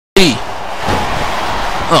knee.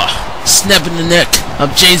 Snapping the neck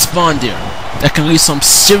of James Bond there. That can lead some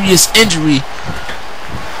serious injury.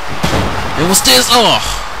 And what's this?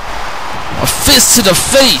 A fist to the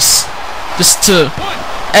face, just to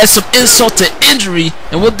add some insult to injury.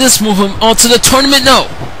 And will this move him on to the tournament? No.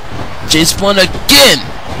 James Bond again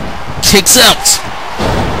kicks out,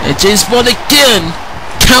 and James Bond again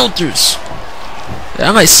counters.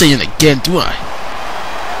 I'm not saying again, do I?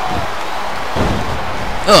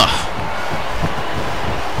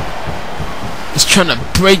 He's trying to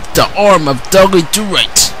break the arm of Dudley Do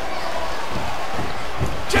Right.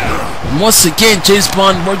 Once again, James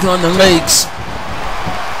Bond working on the legs.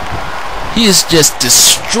 He is just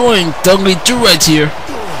destroying Dudley Do Right here.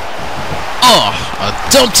 A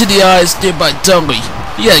dump to the eyes there by Dudley.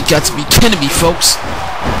 Yeah, got to be kidding me, folks.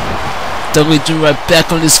 Dudley Do Right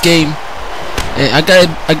back on this game. And I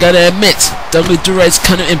gotta admit, Dudley Do Right's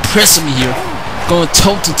kind of impressing me here. Going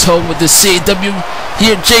toe to toe with the CAW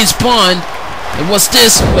here, James Bond. And what's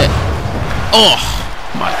this? Oh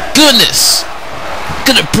my goodness!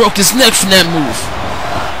 Could have broke his neck from that move.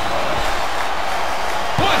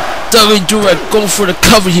 Dudley Do Right going for the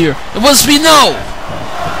cover here. It must be no.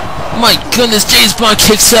 My goodness, James Bond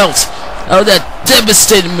kicks out of that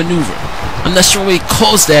devastating maneuver. I'm not sure what he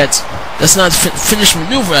calls that. That's not a finished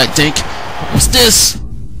maneuver, I think. What's this?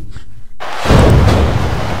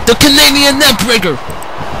 The Canadian neckbreaker.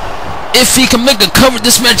 If he can make a cover,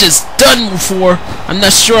 this match is done before. I'm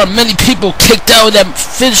not sure many people kicked out of that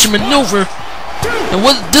finish maneuver. And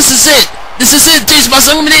what? This is it. This is it. James Bond's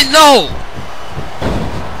eliminated. No.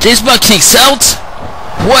 James Bond kicks out.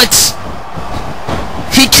 What?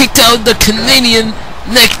 He kicked out the Canadian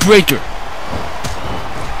neckbreaker.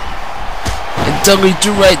 And Dudley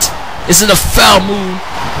Do Right is in a foul move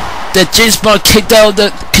that James Bond kicked out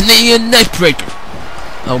the Canadian neckbreaker.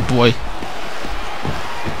 Oh boy.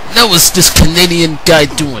 Now what's this Canadian guy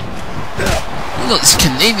doing? You know, these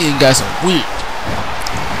Canadian guys are weird.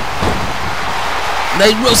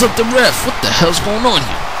 Now he rolls up the ref. What the hell's going on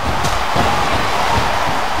here?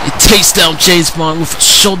 He takes down James Bond with a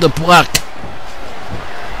shoulder block.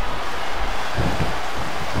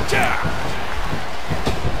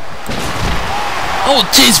 Oh,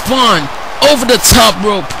 James Bond over the top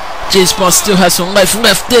rope. James Bond still has some life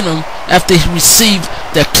left in him after he received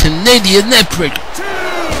the Canadian neckbreaker.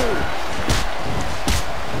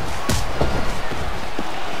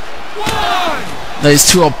 Now these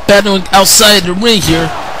two are battling outside the ring here.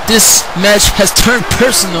 This match has turned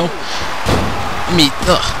personal. I mean,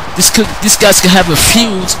 these guys could have a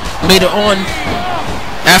feud later on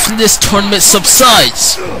after this tournament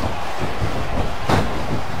subsides.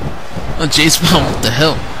 Oh, James Bond, what the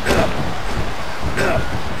hell?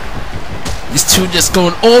 These two just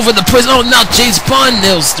going over the place. Oh, now James Bond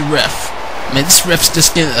nails the ref. Man, this ref's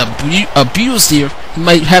just getting abused here. He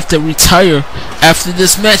might have to retire after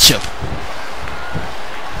this matchup.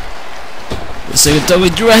 Let's say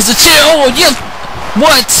Dudley Do Right has a chair. Oh, yeah.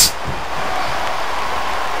 What?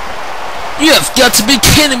 You have got to be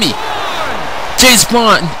kidding me. James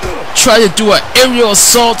Bond tried to do an aerial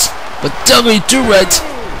assault, but Dudley Do Right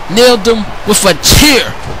nailed him with a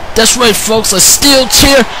chair. That's right, folks, a steel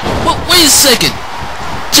chair. But wait a second.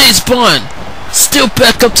 James Bond still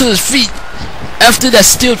back up to his feet after that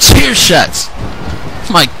steel chair shot.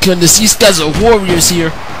 My goodness, these guys are warriors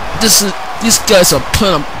here. These guys are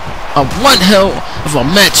putting a one hell of a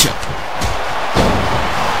matchup.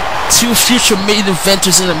 Two future main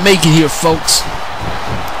eventers in the making here, folks.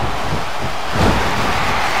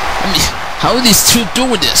 I mean, how are these two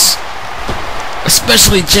doing this?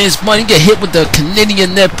 Especially James Bond, he got hit with the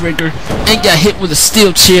Canadian neckbreaker and got hit with a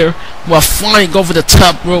steel chair while flying over the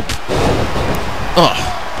top rope.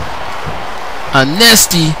 A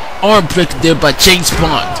nasty arm break there by James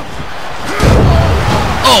Bond.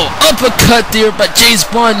 Oh, uppercut there by James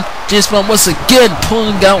Bond. James Bond once again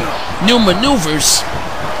pulling out new maneuvers.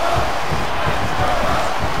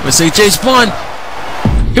 Let's say James Bond.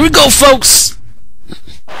 Here we go, folks.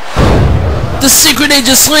 The Secret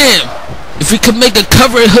Agent Slam. If he could make a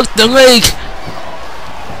cover and hook the leg,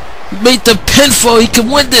 make the pinfall, he can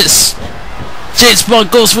win this. James Bond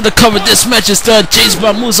goes for the cover. This match is done. James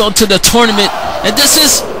Bond moves on to the tournament. And this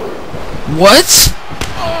is... What?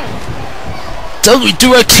 Dudley Do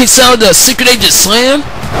Right kicks out the Secret Agent Slam?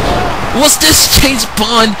 What's this? James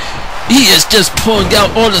Bond, he is just pulling out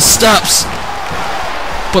all the stops.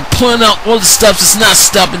 But pulling out all the stops is not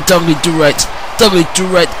stopping Dudley Do Right. Dudley Do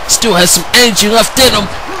Right still has some energy left in him.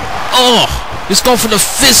 Oh, he's going for the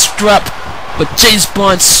fist drop, but James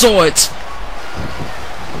Bond saw it.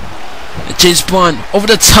 And James Bond over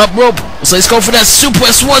the top rope. So he's going for that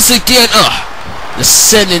suplex once again. Just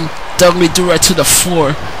sending Dudley Do Right to the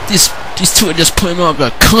floor. These two are just putting on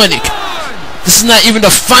a clinic. This is not even the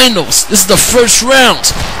finals. This is the first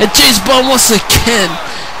round. And James Bond once again.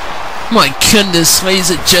 My goodness,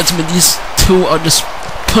 ladies and gentlemen, these two are just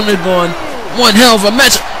putting on one hell of a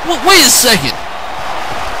match. Wait a second.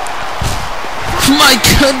 My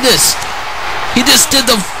goodness. He just did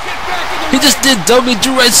Dudley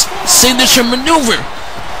Do Right's signature maneuver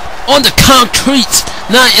on the concrete,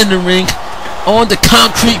 not in the ring, on the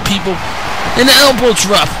concrete, people, and the elbow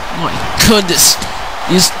drop. My goodness,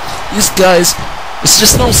 these guys, it's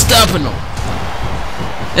just no stopping them.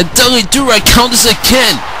 And Dudley Do Right counters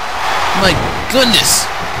again. My goodness,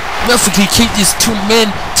 nothing can keep these two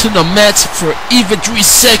men to the mat for even 3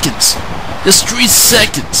 seconds. Just 3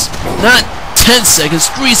 seconds, not 10 seconds,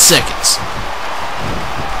 3 seconds.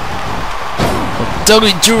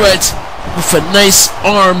 Dudley Do Right with a nice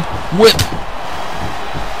arm whip.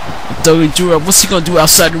 Dudley Do Right, what's he gonna do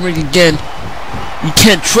outside the ring again? You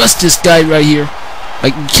can't trust this guy right here.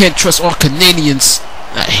 Like, you can't trust all Canadians.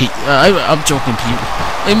 I'm joking, people.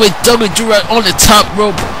 Anyway, Dudley Do Right on the top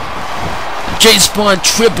rope. James Bond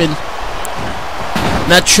tripping.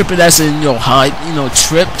 Not tripping as in,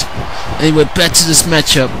 tripped. Anyway, back to this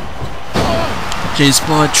matchup. James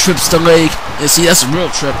Bond trips the leg. And see, that's a real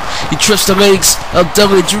trip. He trips the legs of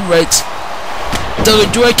Dudley Do Right. Dudley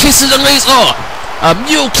Do Right kicks to the legs. Oh, a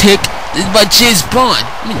mule kick by James Bond.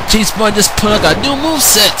 I mean, James Bond just put like a new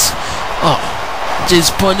moveset. Oh,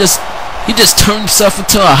 James Bond just turned himself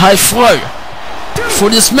into a high flyer.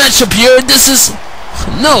 For this matchup here,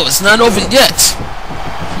 no, it's not over yet.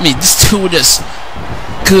 I mean, these two are just,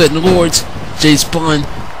 good lord, James Bond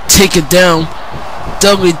taking down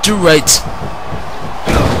Dudley Do Right.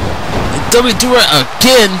 Dudley Do Right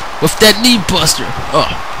again with that knee buster. Oh,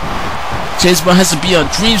 James Bond has to be on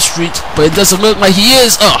Dream Street, but it doesn't look like he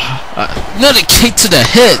is. Oh, another kick to the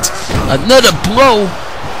head, another blow,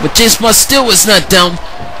 but James Bond still is not down.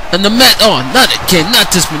 And the mat. Oh, not again,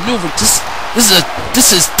 not this maneuver. This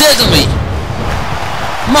is deadly.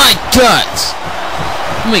 My God.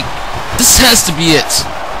 I mean, this has to be it.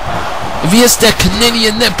 If he hits that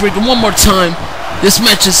Canadian neckbreaker one more time, this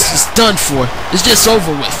match is done for. It's just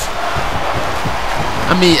over with.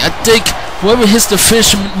 I mean, I think whoever hits the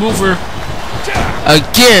finishing mover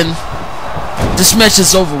again, this match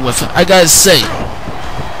is over with. I gotta say,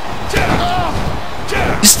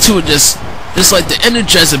 these two are just like the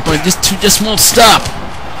Energizer Bunny. These two just won't stop.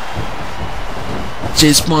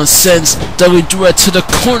 James Bond sends Dudley Do Right to the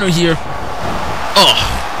corner here. Oh,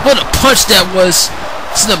 what a punch that was!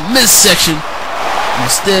 It's in the midsection.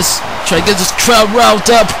 What's this? Try to get this crowd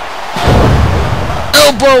riled up.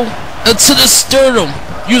 Elbow into the sternum,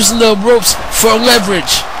 using the ropes for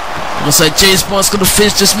leverage. Looks like James Bond's gonna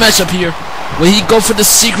finish this matchup here. When he go for the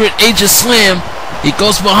secret agent slam, he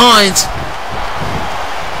goes behind.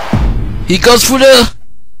 He goes for the...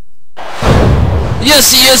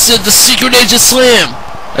 Yes, he is the secret agent slam.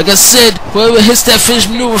 Like I said, whoever hits that finish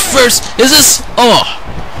maneuver first is this. Oh,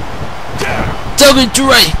 Dudley Do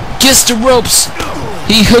Right gets the ropes.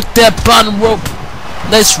 He hooked that bottom rope.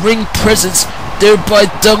 Nice ring presence there by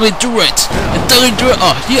Dudley Do Right. And Dudley Do Right,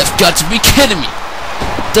 oh, you have got to be kidding me.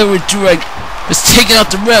 Dudley Do Right is taking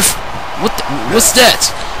out the ref. What's that?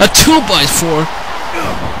 A 2x4.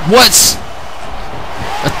 What?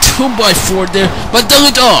 A 2x4 there by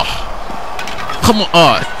Dudley. Oh, come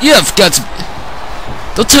on. You have got to.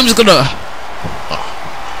 Don't tell me it's gonna.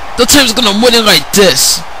 Don't tell me it's gonna win it like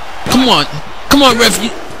this. Come on, ref.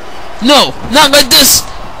 No, not like this.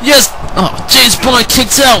 Yes. Oh, James Bond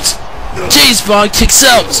kicks out. James Bond kicks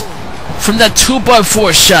out from that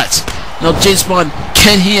 2x4 shot. Now James Bond,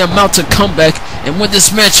 can he mount a comeback and win this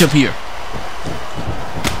matchup here?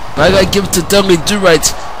 But I gotta give it to Dudley Do Right.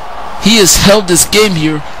 He has held this game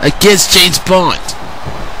here against James Bond.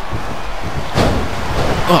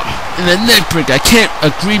 Oh, and the neckbreaker. I can't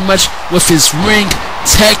agree much with his ring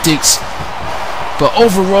tactics, but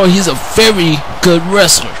overall he's a very good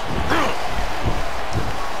wrestler.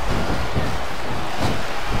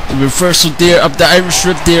 The reversal there of the Irish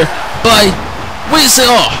Rip there by, wait a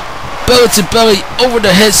second, oh, belly to belly over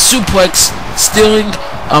the head suplex, stealing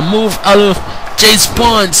a move out of James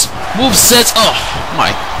Bond's movesets. Oh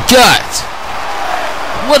my God,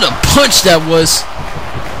 what a punch that was.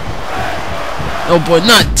 Oh boy,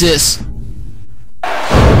 not this.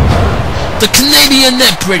 The Canadian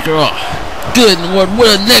neckbreaker. Oh, good lord,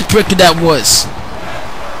 what a neckbreaker that was.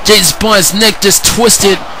 James Bond's neck just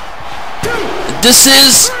twisted.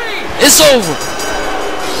 It's over.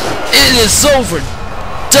 It is over.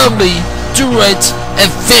 Dudley Do Right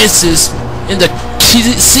advances in the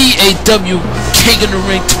CAW King of the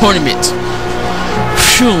Ring tournament.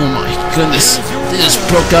 Oh my goodness, they just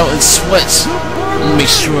broke out in sweats. Let me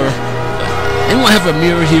make sure. Anyone have a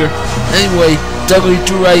mirror here? Anyway, Dudley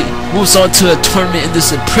Do Right moves on to a tournament in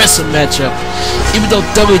this impressive matchup. Even though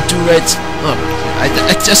Dudley Do Right, I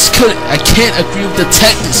can't agree with the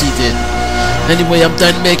tactics he did. Anyway, I'm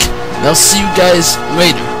Dynamic, and I'll see you guys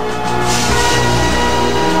later.